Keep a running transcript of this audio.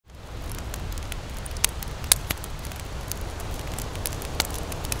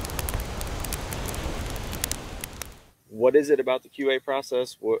what is it about the QA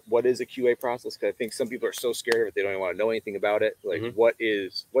process? What is a QA process? Because I think some people are so scared of it, they don't even want to know anything about it. Like, what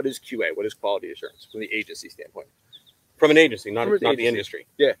is QA? What is quality assurance from the agency standpoint? From an agency, not the industry.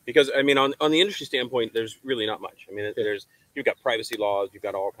 Yeah. Because, I mean, on the industry standpoint, there's really not much. I mean, you've got privacy laws, you've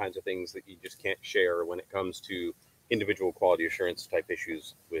got all kinds of things that you just can't share when it comes to individual quality assurance type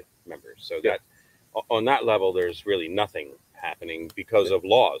issues with members. So that on that level, there's really nothing happening because of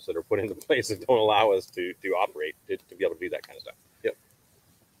laws that are put into place that don't allow us to operate, to be able to do that kind of stuff. Yep.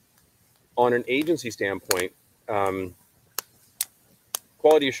 On an agency standpoint,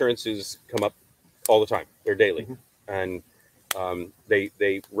 quality assurances come up all the time. They're daily. And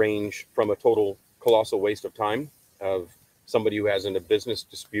they range from a total colossal waste of time of somebody who has in a business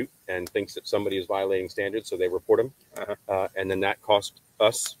dispute and thinks that somebody is violating standards, so they report them. And then that costs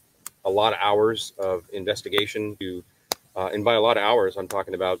us a lot of hours of investigation to, and by a lot of hours, I'm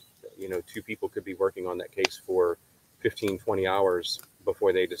talking about, you know, 2 people could be working on that case for 15, 20 hours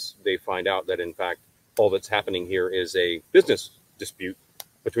before they find out that, in fact, all that's happening here is a business dispute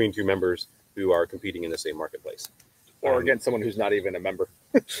between 2 members who are competing in the same marketplace. Or against someone who's not even a member.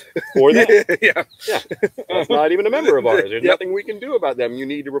 Or that. Yeah. That's not even a member of ours. There's nothing we can do about them. You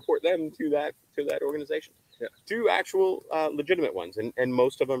need to report them to that organization. 2 actual legitimate ones. And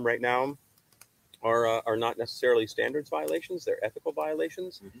most of them right now are not necessarily standards violations. They're ethical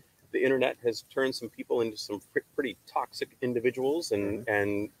violations. The internet has turned some people into some pretty toxic individuals,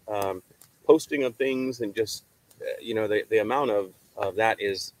 and posting of things, and just, you know, the amount of that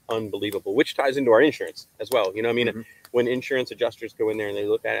is unbelievable, which ties into our insurance as well. You know, I mean, when insurance adjusters go in there and they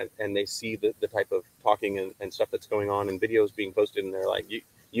look at it and they see the type of talking and stuff that's going on and videos being posted, and they're like,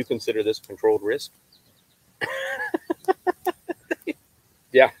 you consider this controlled risk?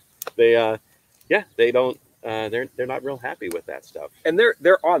 They don't. They're not real happy with that stuff. And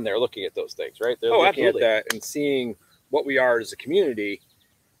they're on there looking at those things, right? They're looking absolutely. at that and seeing what we are as a community,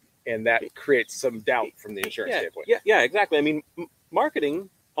 and that creates some doubt from the insurance standpoint. Yeah, exactly. I mean, marketing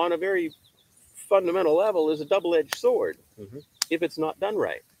on a very fundamental level is a double-edged sword if it's not done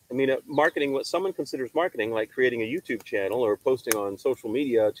right. I mean, marketing, what someone considers marketing, like creating a YouTube channel or posting on social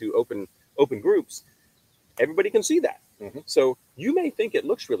media to open groups, everybody can see that. So you may think it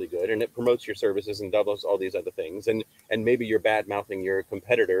looks really good and it promotes your services and doubles all these other things, and maybe you're bad-mouthing your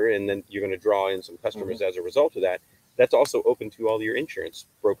competitor, and then you're going to draw in some customers as a result of that. That's also open to all your insurance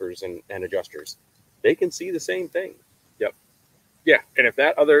brokers and adjusters. They can see the same thing. Yeah, and if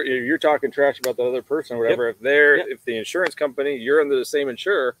you're talking trash about the other person or whatever, if the insurance company, you're under the same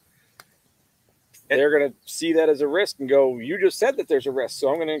insurer, they're going to see that as a risk and go, you just said that there's a risk, so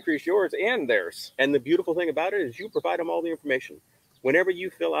I'm going to increase yours and theirs. And the beautiful thing about it is you provide them all the information. Whenever you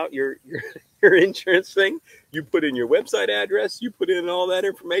fill out your insurance thing, you put in your website address, you put in all that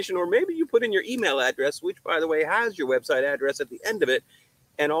information, or maybe you put in your email address, which, by the way, has your website address at the end of it.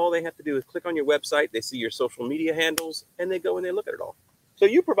 And all they have to do is click on your website, they see your social media handles, and they go and they look at it all. So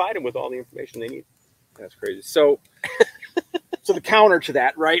you provide them with all the information they need. That's crazy. So so the counter to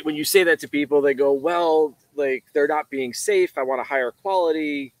that, right? When you say that to people, they go, well, like, they're not being safe. I want a higher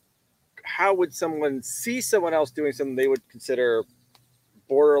quality. How would someone see someone else doing something they would consider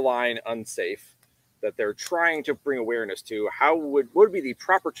borderline unsafe, that they're trying to bring awareness to? What would be the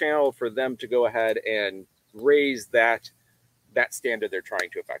proper channel for them to go ahead and raise that standard they're trying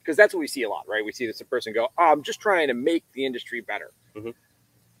to affect? Because that's what we see a lot, right? We see this person go, oh, I'm just trying to make the industry better,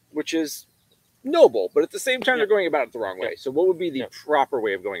 which is noble, but at the same time, they're going about it the wrong way. So what would be the proper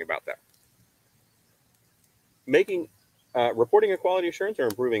way of going about that? Reporting a quality assurance or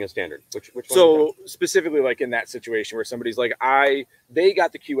improving a standard? Which one? So specifically, like in that situation where somebody's like, they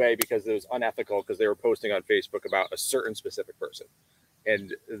got the QA because it was unethical because they were posting on Facebook about a certain specific person.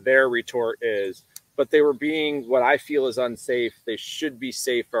 And their retort is, but they were being what I feel is unsafe. They should be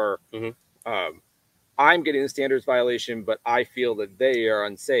safer. I'm getting the standards violation, but I feel that they are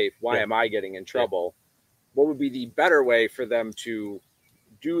unsafe. Why am I getting in trouble? What would be the better way for them to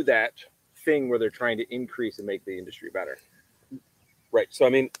do that thing where they're trying to increase and make the industry better? Right. So, I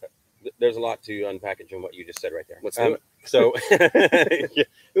mean, there's a lot to unpackage in what you just said right there. Let's do it. So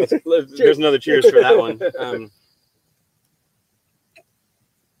there's another cheers for that one.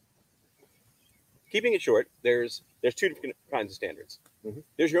 Keeping it short, there's 2 different kinds of standards.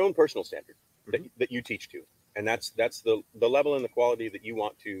 There's your own personal standard that you teach to, and that's the level and the quality that you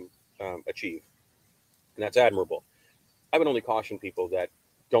want to achieve, and that's admirable. I would only caution people that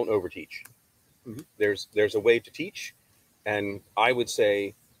don't overteach. There's a way to teach, and I would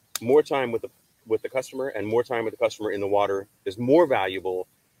say more time with the customer and more time with the customer in the water is more valuable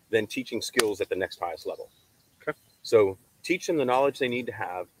than teaching skills at the next highest level. So teach them the knowledge they need to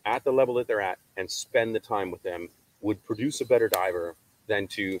have at the level that they're at, and spend the time with them would produce a better diver than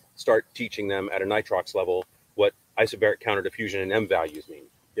to start teaching them at a nitrox level what isobaric counter diffusion and M values mean.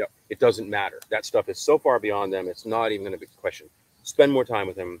 Yep. It doesn't matter. That stuff is so far beyond them, it's not even going to be a question. Spend more time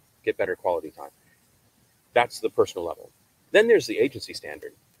with them, get better quality time. That's the personal level. Then there's the agency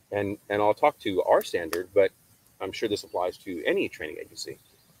standard. And I'll talk to our standard, but I'm sure this applies to any training agency.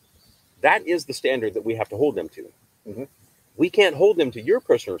 That is the standard that we have to hold them to. Mm-hmm. We can't hold them to your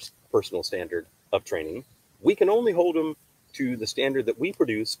personal standard of training. We can only hold them to the standard that we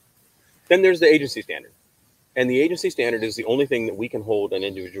produce. Then there's the agency standard. And the agency standard is the only thing that we can hold an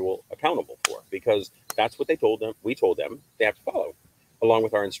individual accountable for, because that's what they told them. We told them they have to follow, along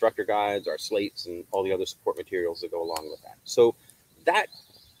with our instructor guides, our slates, and all the other support materials that go along with that. So that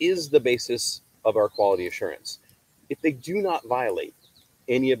is the basis of our quality assurance. If they do not violate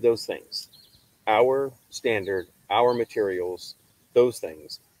any of those things, our standard, our materials, those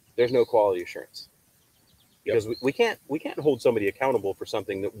things, there's no quality assurance. Because we can't hold somebody accountable for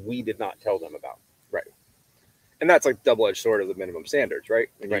something that we did not tell them about. Right. And that's like double-edged sword of the minimum standards, right?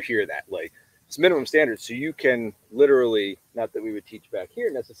 When you hear that, like, it's minimum standards, so you can literally, not that we would teach back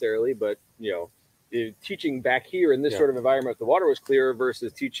here necessarily, but, you know, teaching back here in this sort of environment, the water was clear,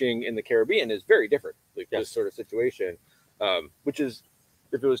 versus teaching in the Caribbean is very different. Like this sort of situation, which is,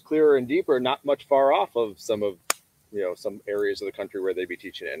 if it was clearer and deeper, not much far off of some of, you know, some areas of the country where they'd be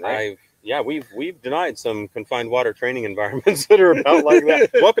teaching in, right? We've denied some confined water training environments that are about like that.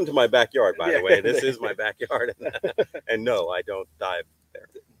 Welcome to my backyard, by the way. This is my backyard. And no, I don't dive there.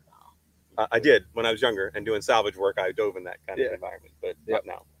 I did when I was younger and doing salvage work. I dove in that kind of environment, but not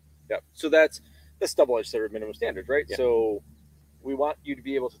now. Yep. So that's double-edged sword of minimum standards, right? Yeah. So we want you to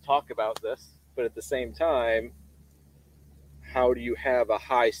be able to talk about this, but at the same time, how do you have a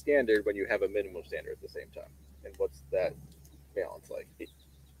high standard when you have a minimum standard at the same time? And what's that balance like?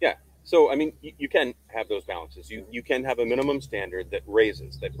 Yeah. So, I mean, you can have those balances. You can have a minimum standard that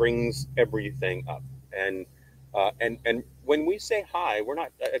raises, that brings everything up. And when we say high, we're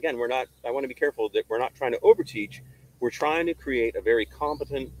not, I want to be careful that we're not trying to overteach. We're trying to create a very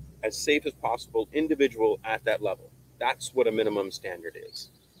competent, as safe as possible individual at that level. That's what a minimum standard is.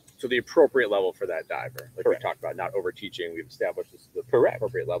 So the appropriate level for that diver, like Correct. we talked about, not overteaching. We've established this is the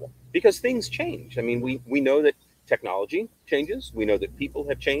appropriate level. Because things change. I mean, we know that technology changes. We know that people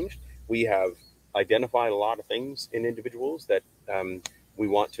have changed. We have identified a lot of things in individuals that we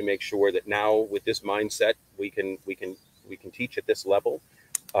want to make sure that now, with this mindset, we can teach at this level.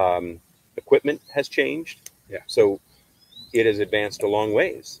 Equipment has changed. Yeah. So it has advanced a long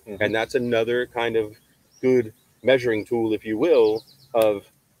ways. Mm-hmm. And that's another kind of good measuring tool, if you will, of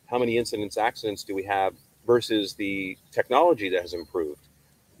how many incidents, accidents do we have versus the technology that has improved.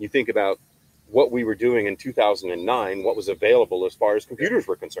 You think about what we were doing in 2009, what was available as far as computers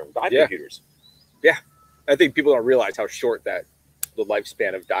were concerned, dive computers. Yeah. I think people don't realize how short the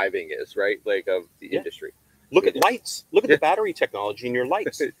lifespan of diving is, right? Like of the industry. Look at lights. Look at the battery technology in your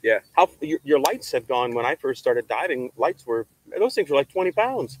lights. How your lights have gone. When I first started diving, those things were like 20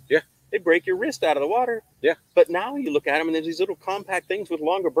 pounds. Yeah. They'd break your wrist out of the water. Yeah. But now you look at them and there's these little compact things with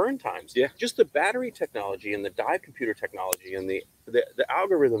longer burn times. Yeah. Just the battery technology and the dive computer technology and the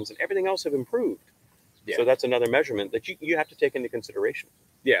algorithms and everything else have improved. Yeah. So that's another measurement that you have to take into consideration.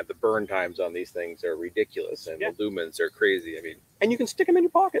 Yeah, the burn times on these things are ridiculous, and the lumens are crazy. I mean, and you can stick them in your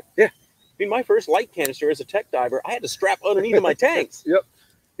pocket. Yeah. I mean, my first light canister as a tech diver, I had to strap underneath of my tanks. Yep.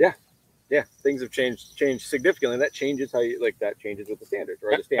 Yeah. Yeah. Things have changed significantly. And that changes how you that changes with the standards,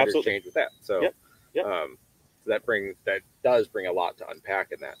 right? The standards change with that. So, so that does bring a lot to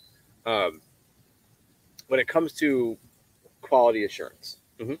unpack in that. When it comes to quality assurance,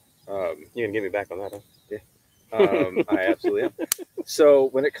 you can get me back on that, huh? Yeah. I absolutely am. So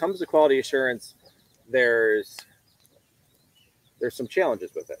when it comes to quality assurance, there's some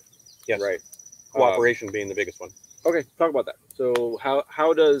challenges with it. Yes. Right. Cooperation being the biggest one. Okay, talk about that. So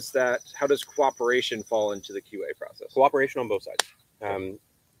how does cooperation fall into the QA process? Cooperation on both sides.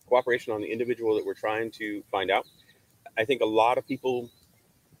 Cooperation on the individual that we're trying to find out. I think a lot of people,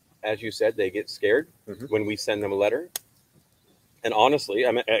 as you said, they get scared when we send them a letter. And honestly,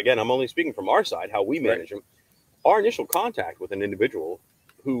 I'm only speaking from our side, how we manage them. Our initial contact with an individual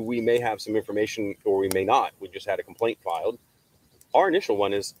who we may have some information or we may not, we just had a complaint filed. Our initial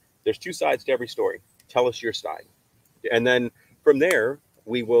one is, there's two sides to every story. Tell us your side. And then from there,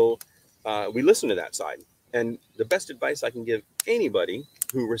 we listen to that side. And the best advice I can give anybody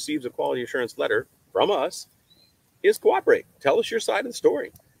who receives a quality assurance letter from us is cooperate. Tell us your side of the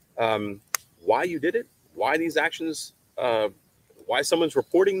story. Why you did it, why these actions, why someone's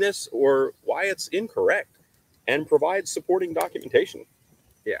reporting this, or why it's incorrect, and provide supporting documentation.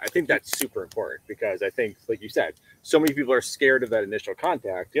 Yeah, I think that's super important because I think, like you said, so many people are scared of that initial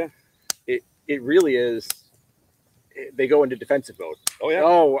contact. Yeah. It really is. They go into defensive mode. Oh yeah.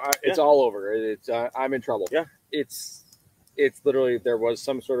 Oh, it's all over. It's I'm in trouble. Yeah. It's literally, there was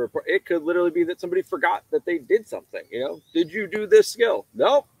some sort of, it could literally be that somebody forgot that they did something. You know, did you do this skill?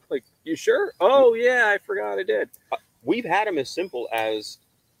 Nope. Like, you sure? Oh yeah, I forgot I did. We've had them as simple as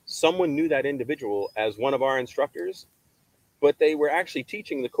someone knew that individual as one of our instructors, but they were actually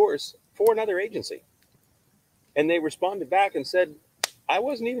teaching the course for another agency. And they responded back and said, I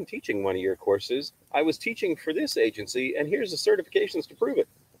wasn't even teaching one of your courses. I was teaching for this agency, and here's the certifications to prove it.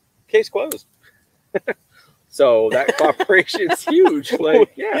 Case closed. So that cooperation's huge.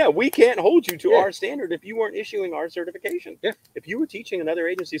 Like, yeah, we can't hold you to our standard if you weren't issuing our certification. Yeah. If you were teaching another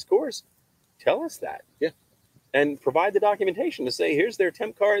agency's course, tell us that. Yeah. And provide the documentation to say, here's their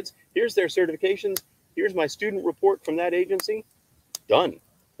temp cards, here's their certifications, here's my student report from that agency. Done.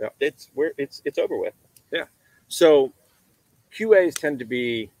 Yeah. It's over with. Yeah. So QAs tend to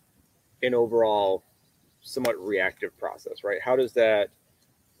be an overall somewhat reactive process, right? How does that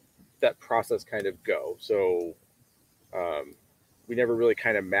process kind of go? So we never really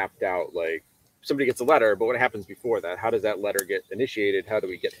kind of mapped out, like, somebody gets a letter, but what happens before that? How does that letter get initiated? How do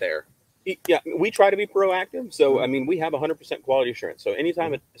we get there? Yeah, we try to be proactive. So, I mean, we have 100% quality assurance. So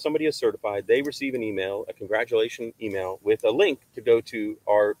anytime somebody is certified, they receive an email, a congratulation email with a link to go to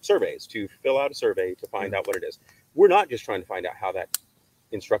our surveys, to fill out a survey to find out what it is. We're not just trying to find out how that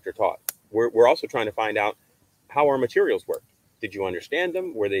instructor taught. We're also trying to find out how our materials work. Did you understand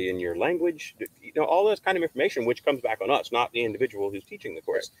them? Were they in your language? You know, all this kind of information, which comes back on us, not the individual who's teaching the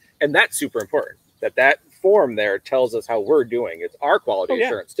course. And that's super important. That form there tells us how we're doing. It's our quality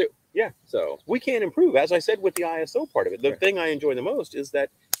assurance too. Yeah. So we can improve, as I said, with the ISO part of it. The thing I enjoy the most is that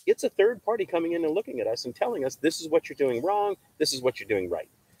it's a third party coming in and looking at us and telling us, this is what you're doing wrong. This is what you're doing right.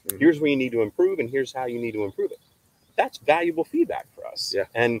 Here's where you need to improve, and here's how you need to improve it. That's valuable feedback for us.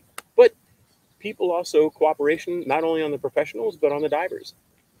 Yeah. But people also cooperation, not only on the professionals, but on the divers.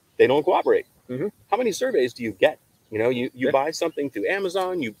 They don't cooperate. How many surveys do you get? You know, you buy something through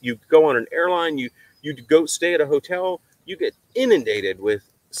Amazon, you go on an airline, you go stay at a hotel, you get inundated with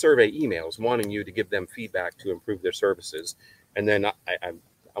survey emails wanting you to give them feedback to improve their services. And then I'm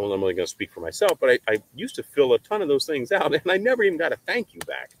only going to speak for myself, but I used to fill a ton of those things out, and I never even got a thank you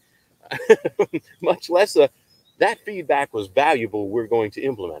back, much less that feedback was valuable. We're going to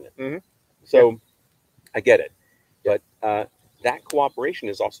implement it. So I get it. But that cooperation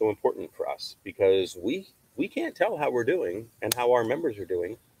is also important for us, because we can't tell how we're doing and how our members are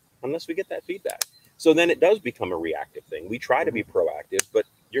doing unless we get that feedback. So then it does become a reactive thing. We try to be proactive, but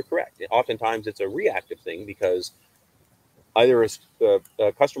you're correct. Oftentimes it's a reactive thing, because either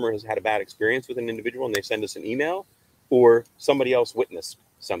a customer has had a bad experience with an individual and they send us an email, or somebody else witnessed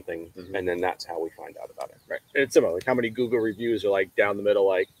something, and then that's how we find out about it. Right. And it's similar. Like, how many Google reviews are like down the middle,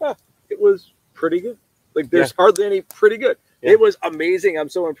 like, it was pretty good. Like, there's hardly any pretty good. It was amazing, I'm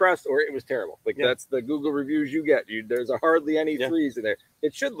so impressed, or it was terrible. Like, that's the Google reviews you get. There's hardly any threes in there.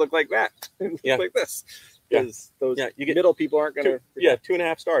 It should look like that. Like this. Because those you get middle people aren't going to...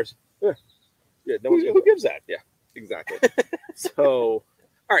 2.5 stars. Yeah. No who gives that? Yeah, exactly. So,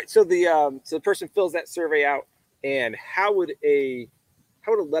 all right. So the person fills that survey out, and how would a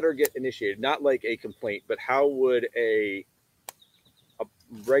letter get initiated? Not like a complaint, but how would a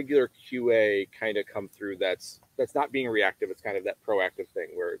regular QA kind of come through? That's not being reactive. It's kind of that proactive thing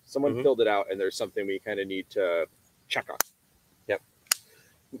where someone filled it out and there's something we kind of need to check on. Yep.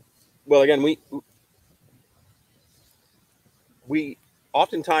 Well, again, we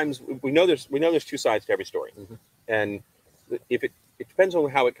oftentimes we know there's two sides to every story, and if it depends on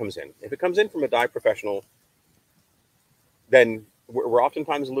how it comes in. If it comes in from a dive professional, then we're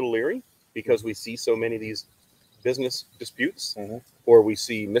oftentimes a little leery, because we see so many of these business disputes, or we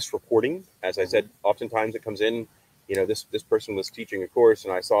see misreporting. As I said, oftentimes it comes in, you know, this person was teaching a course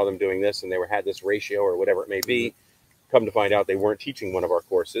and I saw them doing this and they had this ratio or whatever it may be. Come to find out they weren't teaching one of our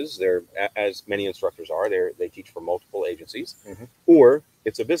courses. They're, as many instructors are, they teach for multiple agencies, or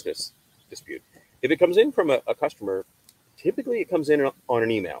it's a business dispute. If it comes in from a customer, typically it comes in on an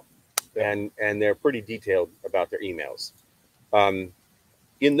email, and they're pretty detailed about their emails.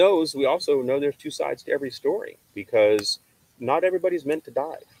 In those, we also know there's two sides to every story, because not everybody's meant to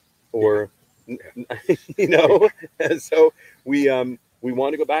dive, or you know. So we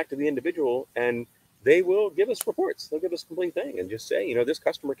want to go back to the individual, and they will give us reports. They'll give us a complete thing and just say, you know, this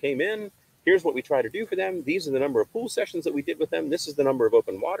customer came in. Here's what we try to do for them. These are the number of pool sessions that we did with them. This is the number of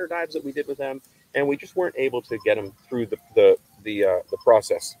open water dives that we did with them, and we just weren't able to get them through the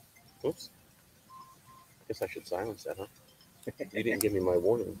process. Oops. I guess I should silence that, huh? You didn't give me my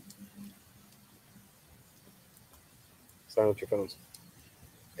warning. Silence your phones.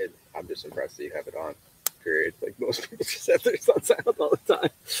 I'm just impressed that you have it on. Period. Like most people just have theirs on silent all the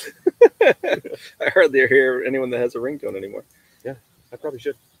time. I hardly hear anyone that has a ringtone anymore. Yeah, I probably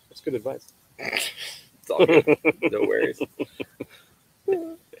should. That's good advice. It's all good. No worries.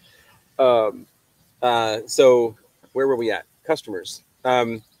 So where were we at? Customers.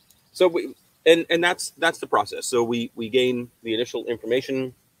 So we and that's the process. So we gain the initial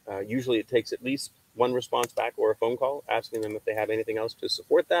information. Usually it takes at least one response back or a phone call asking them if they have anything else to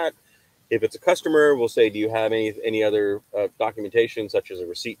support that. If it's a customer, we'll say, do you have any other documentation, such as a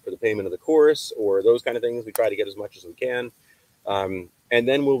receipt for the payment of the course or those kind of things? We try to get as much as we can. And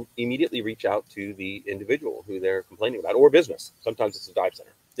then we'll immediately reach out to the individual who they're complaining about, or business. Sometimes it's a dive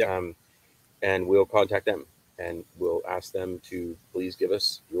center. Yeah. And we'll contact them and we'll ask them to please give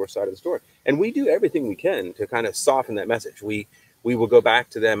us your side of the story. And we do everything we can to kind of soften that message. We will go back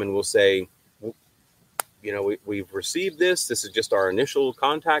to them and we'll say, you know, we've received this. This is just our initial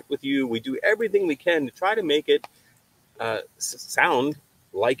contact with you. We do everything we can to try to make it sound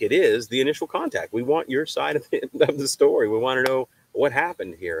like it is the initial contact. We want your side of the story. We want to know what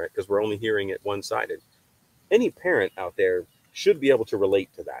happened here, because we're only hearing it one-sided. Any parent out there should be able to relate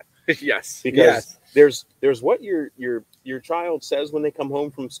to that. Yes. Because there's what your child says when they come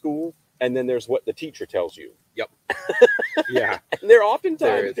home from school, and then there's what the teacher tells you. Yep. Yeah. And they're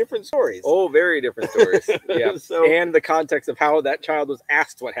oftentimes different stories. Oh, very different stories. Yeah. So, and the context of how that child was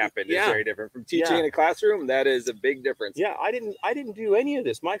asked what happened is Yeah. very different. From teaching in a classroom, that is a big difference. yeah, I didn't do any of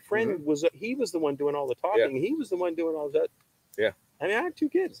this. My friend was the one doing all the talking. He was the one doing all that. Yeah. I mean, I have 2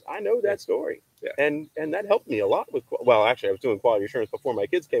 kids. I know that story. Yeah. And that helped me a lot with, well, actually I was doing quality assurance before my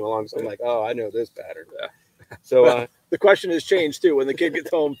kids came along. So I'm like, oh, I know this pattern. Yeah. So the question has changed too when the kid gets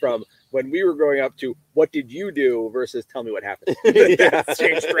home from when we were growing up to what did you do versus tell me what happened. That's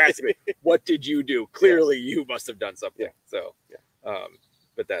changed drastically. What did you do? Clearly you must have done something. Yeah. So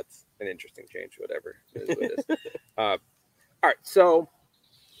but that's an interesting change, whatever it is what it is. All right, so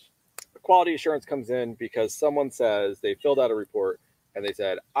quality assurance comes in because someone says they filled out a report and they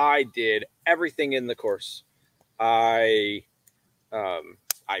said, I did everything in the course. I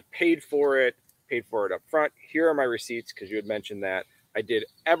paid for it up front. Here are my receipts, because you had mentioned that. I did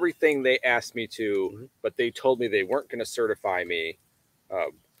everything they asked me to, but they told me they weren't going to certify me.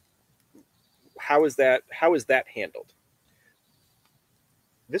 How is that handled?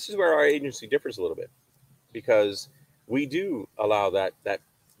 this is where our agency differs a little bit, because we do allow that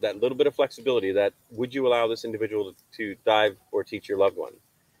little bit of flexibility. That would you allow this individual to dive or teach your loved one?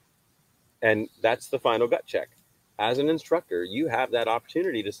 And that's the final gut check. As an instructor, you have that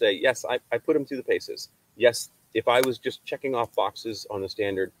opportunity to say, yes, I put them through the paces. Yes, if I was just checking off boxes on the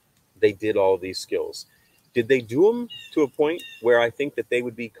standard, they did all these skills. Did they do them to a point where I think that they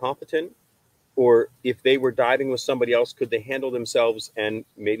would be competent? Or if they were diving with somebody else, could they handle themselves and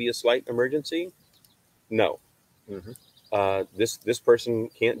maybe a slight emergency? No. Mm-hmm. This person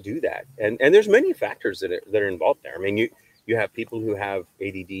can't do that. And there's many factors that are involved there. I mean, you have people who have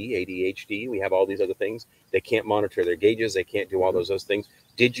ADD, ADHD. We have all these other things. They can't monitor their gauges. They can't do all those things.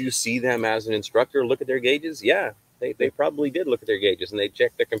 Did you see them as an instructor look at their gauges? Yeah, they probably did look at their gauges and they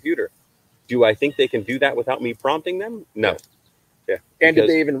checked the computer. Do I think they can do that without me prompting them? No. Yeah. And did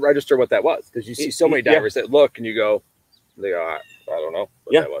they even register what that was? Because you see so many divers that look and you go, I don't know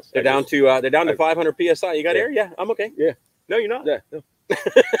what that was. They're down to 500 PSI. You got air? Yeah, I'm okay. Yeah. No, you're not. Yeah. No.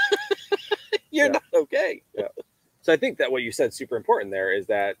 You're not okay. Yeah. So I think that what you said super important there is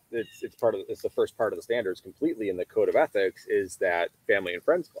that it's the first part of the standards completely in the code of ethics is that family and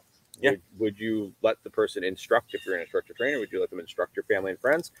friends clause. Yeah. Would you let the person instruct if you're an instructor trainer? Would you let them instruct your family and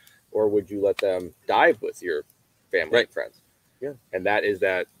friends, or would you let them dive with your family and friends? Yeah. And that is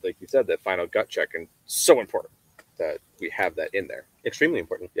that, like you said, that final gut check, and so important that we have that in there. Extremely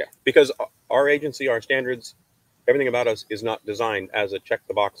important. Yeah. Because our agency, our standards, everything about us is not designed as a check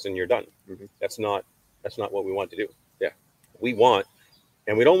the box and you're done. Mm-hmm. That's not what we want to do. Yeah. We want,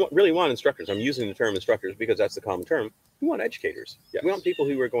 and we don't really want instructors. I'm using the term instructors because that's the common term. We want educators. Yes. We want people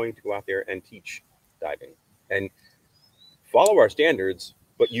who are going to go out there and teach diving and follow our standards,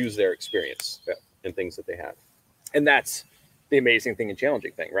 but use their experience and things that they have. And that's the amazing thing and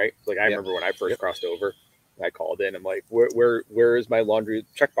challenging thing, right? Like I remember when I first crossed over, I called in. I'm like, where is my laundry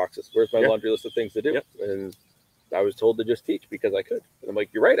check boxes? Where's my laundry list of things to do? Yep. And I was told to just teach because I could. And I'm like,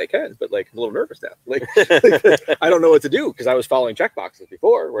 you're right, I can, but like I'm a little nervous now. Like I don't know what to do because I was following check boxes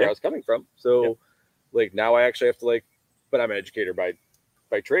before where I was coming from. So like now I actually have to but I'm an educator by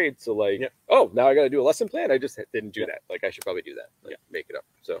trade. So oh, now I got to do a lesson plan. I just didn't do that. Like I should probably do that. Make it up.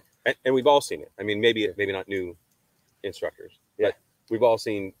 So and we've all seen it. I mean, maybe not new instructors. Yeah. But we've all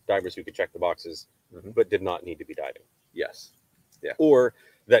seen divers who could check the boxes, but did not need to be diving. Yes. Yeah. Or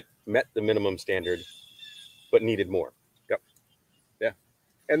that met the minimum standard, but needed more. Yep. Yeah.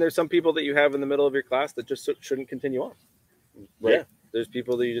 And there's some people that you have in the middle of your class that just shouldn't continue on. Right. Yeah. There's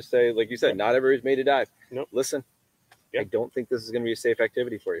people that you just say, like you said, not everybody's made to dive. No. Listen, Yeah. I don't think this is going to be a safe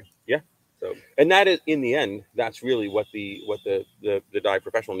activity for you. Yeah. So, and that is, in the end, that's really what the dive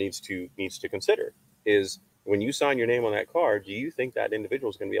professional needs to consider is, when you sign your name on that card, do you think that individual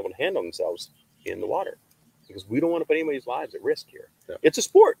is going to be able to handle themselves in the water? Because we don't want to put anybody's lives at risk here. Yeah. It's a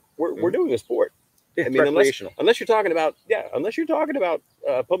sport. We're doing a sport. Yeah, I mean, unless you're talking about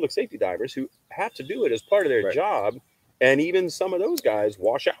public safety divers who have to do it as part of their job, and even some of those guys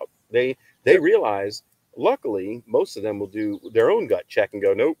wash out. They realize, luckily, most of them will do their own gut check and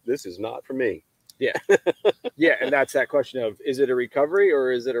go, nope, this is not for me. Yeah. Yeah. And that's that question of, is it a recovery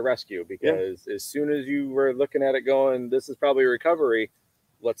or is it a rescue? Because as soon as you were looking at it going, this is probably a recovery,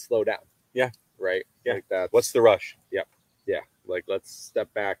 let's slow down. Yeah. Right. Yeah. Like that's, what's the rush? Yep. Yeah. Like, let's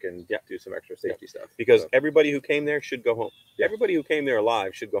step back and do some extra safety stuff. Because everybody who came there should go home. Yeah. Everybody who came there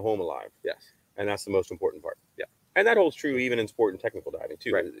alive should go home alive. Yes. And that's the most important part. Yeah. And that holds true even in sport and technical diving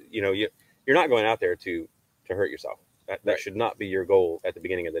too. Right. You know, you're not going out there to hurt yourself. That should not be your goal at the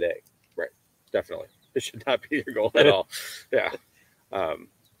beginning of the day. Right. Definitely. It should not be your goal at all. Yeah.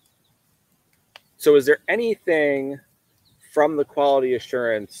 So is there anything from the quality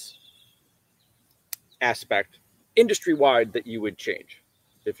assurance aspect industry-wide that you would change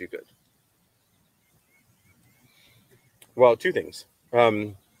if you could? Well, two things.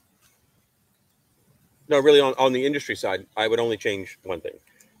 No, really on the industry side, I would only change one thing.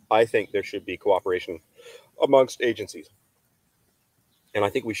 I think there should be cooperation amongst agencies. And I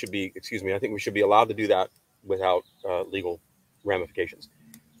think we should be, I think we should be allowed to do that without legal ramifications.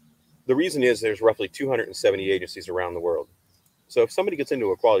 The reason is there's roughly 270 agencies around the world. So if somebody gets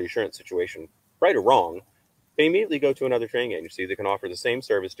into a quality assurance situation, right or wrong, they immediately go to another training agency that can offer the same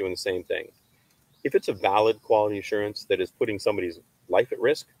service doing the same thing. If it's a valid quality assurance that is putting somebody's life at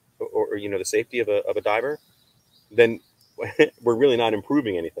risk, or the safety of a diver, then we're really not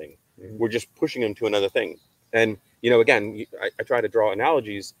improving anything. We're just pushing them to another thing. And, again, I try to draw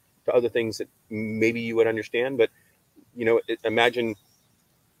analogies to other things that maybe you would understand, but, imagine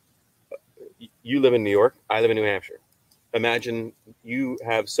you live in New York, I live in New Hampshire. Imagine you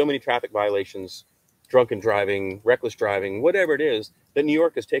have so many traffic violations, drunken driving, reckless driving, whatever it is, that New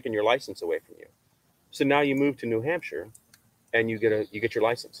York has taken your license away from you. So now you move to New Hampshire and you get your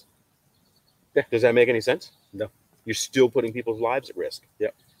license. Yeah. Does that make any sense? No. You're still putting people's lives at risk. Yeah.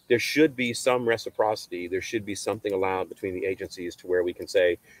 There should be some reciprocity. There should be something allowed between the agencies to where we can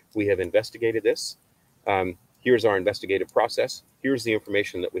say, we have investigated this. Here's our investigative process. Here's the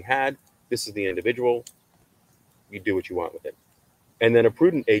information that we had. This is the individual. You do what you want with it. And then a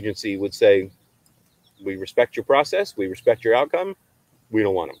prudent agency would say, we respect your process. We respect your outcome. We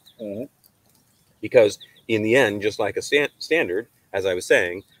don't want them. Mm-hmm. Because in the end, just like a standard, as I was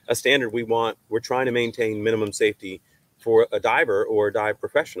saying, a standard we're trying to maintain minimum safety for a diver or a dive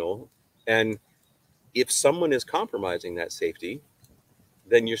professional. And if someone is compromising that safety,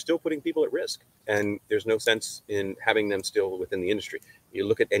 then you're still putting people at risk. And there's no sense in having them still within the industry. You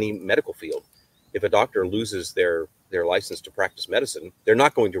look at any medical field. If a doctor loses their license to practice medicine, they're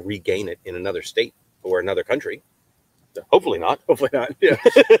not going to regain it in another state or another country. Hopefully not. Hopefully not. Yeah.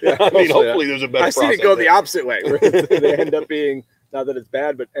 Hopefully there's a better process. I've seen it go the opposite way, where they end up being, not that it's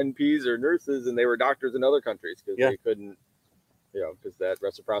bad, but NPs or nurses, and they were doctors in other countries because they couldn't, because that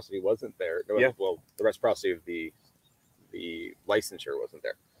reciprocity wasn't there. Yeah. Well, the reciprocity of the licensure wasn't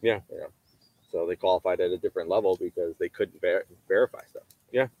there. Yeah. So they qualified at a different level because they couldn't verify stuff.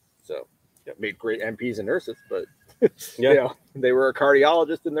 Yeah. So made great NPs and nurses, but they were a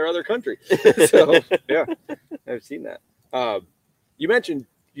cardiologist in their other country. So I've seen that.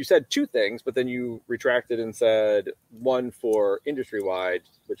 You said two things, but then you retracted and said one for industry-wide,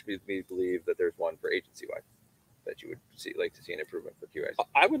 which leads me to believe that there's one for agency-wide that you would like to see an improvement for QAs.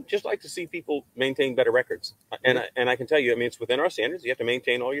 I would just like to see people maintain better records. And I can tell you, it's within our standards. You have to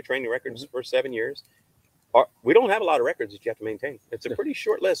maintain all your training records for 7 years. We don't have a lot of records that you have to maintain. It's a pretty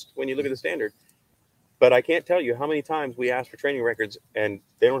short list when you look at the standard. But I can't tell you how many times we ask for training records and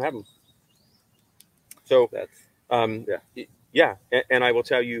they don't have them. So that's and I will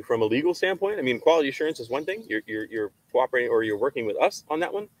tell you from a legal standpoint, quality assurance is one thing. You're cooperating or you're working with us on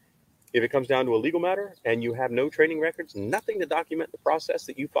that one. If it comes down to a legal matter and you have no training records, nothing to document the process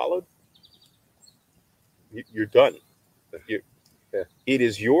that you followed, you're done. It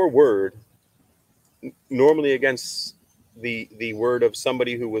is your word normally against the word of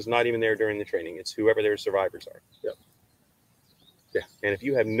somebody who was not even there during the training. It's whoever their survivors are. Yep. Yeah. And if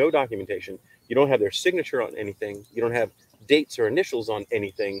you have no documentation, you don't have their signature on anything, you don't have dates or initials on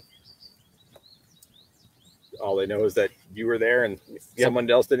anything. All they know is that you were there and someone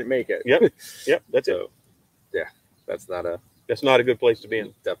else didn't make it. Yep. Yep. That's it. Yeah, that's not a good place to be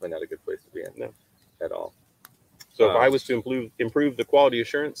in. Definitely not a good place to be in. No, at all. So if I was to improve the quality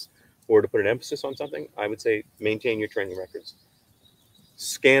assurance or to put an emphasis on something, I would say maintain your training records.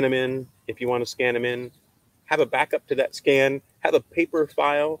 Scan them in if you want to scan them in. Have a backup to that scan. Have a paper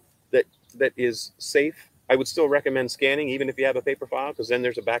file that is safe. I would still recommend scanning even if you have a paper file, because then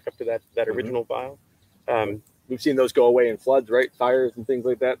there's a backup to that original file. We've seen those go away in floods, right? Fires and things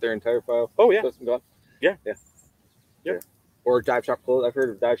like that. Their entire file. Oh yeah. Gone. Yeah. Yeah. Yeah. Or dive shop close. I've heard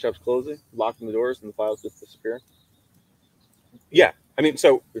of dive shops closing, locking the doors, and the files just disappearing. Yeah. I mean,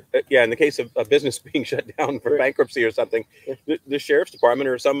 so in the case of a business being shut down for bankruptcy or something, the sheriff's department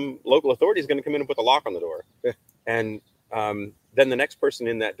or some local authority is going to come in and put the lock on the door. Yeah. And then the next person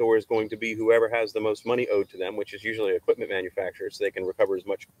in that door is going to be whoever has the most money owed to them, which is usually equipment manufacturers, so they can recover as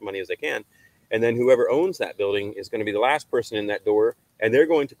much money as they can. And then whoever owns that building is going to be the last person in that door, and they're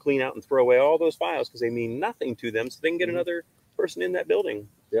going to clean out and throw away all those files because they mean nothing to them, so they can get another person in that building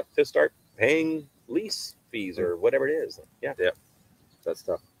to start paying lease fees or whatever it is. Yeah. Yeah. That's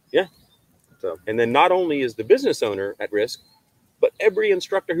tough. Yeah. So, and then not only is the business owner at risk, but every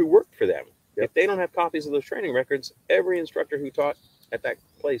instructor who worked for them. Yep. If they don't have copies of those training records, every instructor who taught at that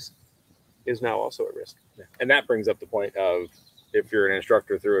place is now also at risk. Yeah. And that brings up the point of, if you're an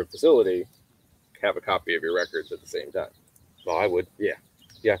instructor through a facility, have a copy of your records at the same time. Well, I would. Yeah.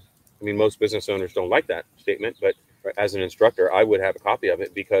 Yeah. I mean, most business owners don't like that statement, but as an instructor, I would have a copy of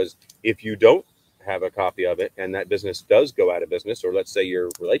it, because if you don't have a copy of it and that business does go out of business, or let's say your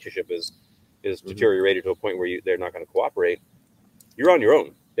relationship is deteriorated to a point where they're not going to cooperate, you're on your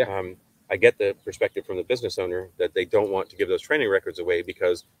own. Yeah. I get the perspective from the business owner that they don't want to give those training records away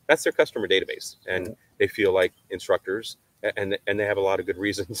because that's their customer database, and they feel like instructors, and they have a lot of good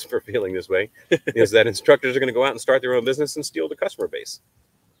reasons for feeling this way, is that instructors are going to go out and start their own business and steal the customer base.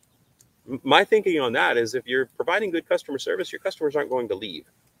 My thinking on that is, if you're providing good customer service, your customers aren't going to leave.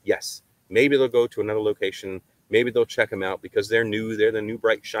 Yes, maybe they'll go to another location. Maybe they'll check them out because they're new. They're the new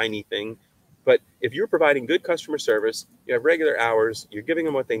bright, shiny thing. But if you're providing good customer service, you have regular hours, you're giving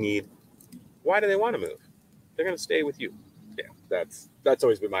them what they need, why do they want to move? They're going to stay with you. Yeah, that's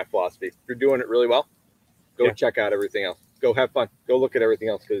always been my philosophy. If you're doing it really well, go check out everything else. Go have fun. Go look at everything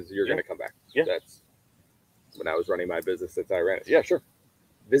else, because you're going to come back. Yeah. That's when I was running my business since I ran it. Yeah, sure.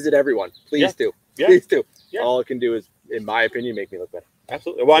 Visit everyone. Please do. Yeah. Please do. Yeah. All it can do is, in my opinion, make me look better.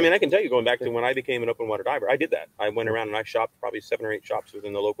 Absolutely. Well, I mean, I can tell you, going back to when I became an open water diver, I did that. I went around and I shopped probably 7 or 8 shops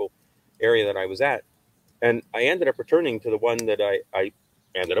within the local area that I was at. And I ended up returning to the one that I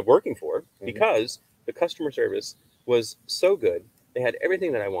ended up working for, because the customer service was so good. They had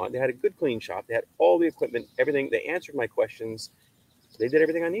everything that I want. They had a good, clean shop. They had all the equipment, everything. They answered my questions. They did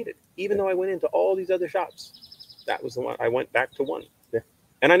everything I needed. Even though I went into all these other shops, that was the one. I went back to one. Yeah.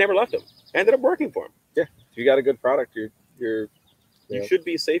 And I never left them. I ended up working for them. Yeah. If you got a good product, you should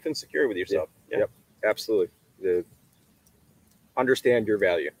be safe and secure with yourself. Yep. Absolutely. Understand your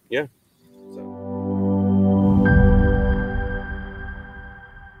value. Yeah.